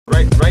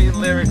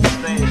lyrics and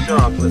staying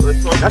sharp.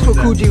 Let's talk That's about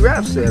what Kool that.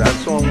 Rap said. I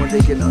saw him one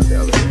day getting out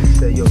there. He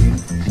said, yo,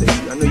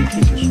 I know you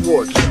keep your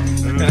Schwartz.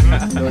 You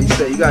know, he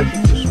said, you gotta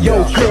keep your Schwartz.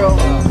 Yo,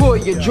 girl, pull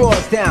your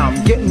drawers down,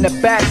 get in the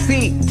back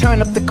seat,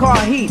 turn up the car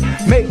heat,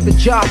 make the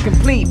job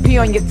complete. Pee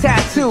on your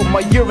tattoo, my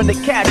urine to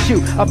catch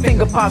you. A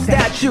finger pop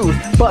statues,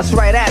 bust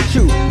right at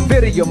you.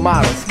 Video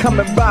models, come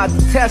and ride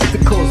the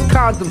testicles.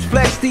 Condoms,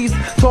 flex these,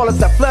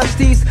 tallest I flush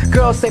these.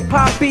 Girls say,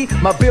 Poppy,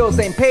 my bills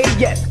ain't paid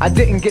yet. I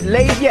didn't get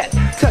laid yet.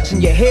 Touching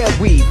your hair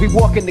weave, we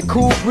walk in the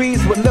cool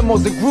breeze with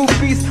limos and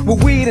groupies,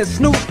 with weed and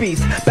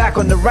Snoopies. Back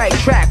on the right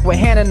track, with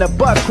hand in the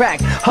butt crack.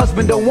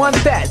 Husband don't want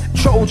that,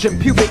 Trojan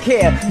pubic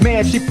hair.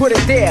 Man, she put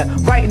it there,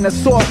 right in the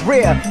soft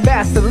rear.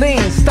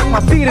 Vaseline, stuck my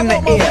feet in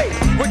the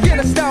air. We're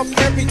getting style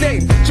every day.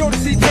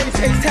 Jodeci tapes,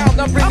 H-Town,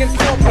 I'm bringing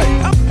foreplay.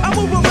 I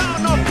move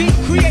around on beat,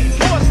 create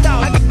more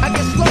style. I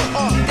get slow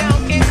off,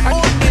 down in,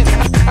 on in.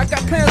 I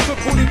got plans for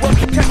booty work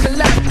to catch a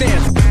lap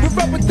dance.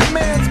 We're up with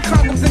demands,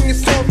 condoms in your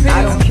soft hands.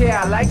 I don't care,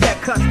 I like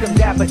that custom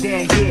dapper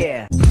dan,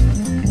 yeah.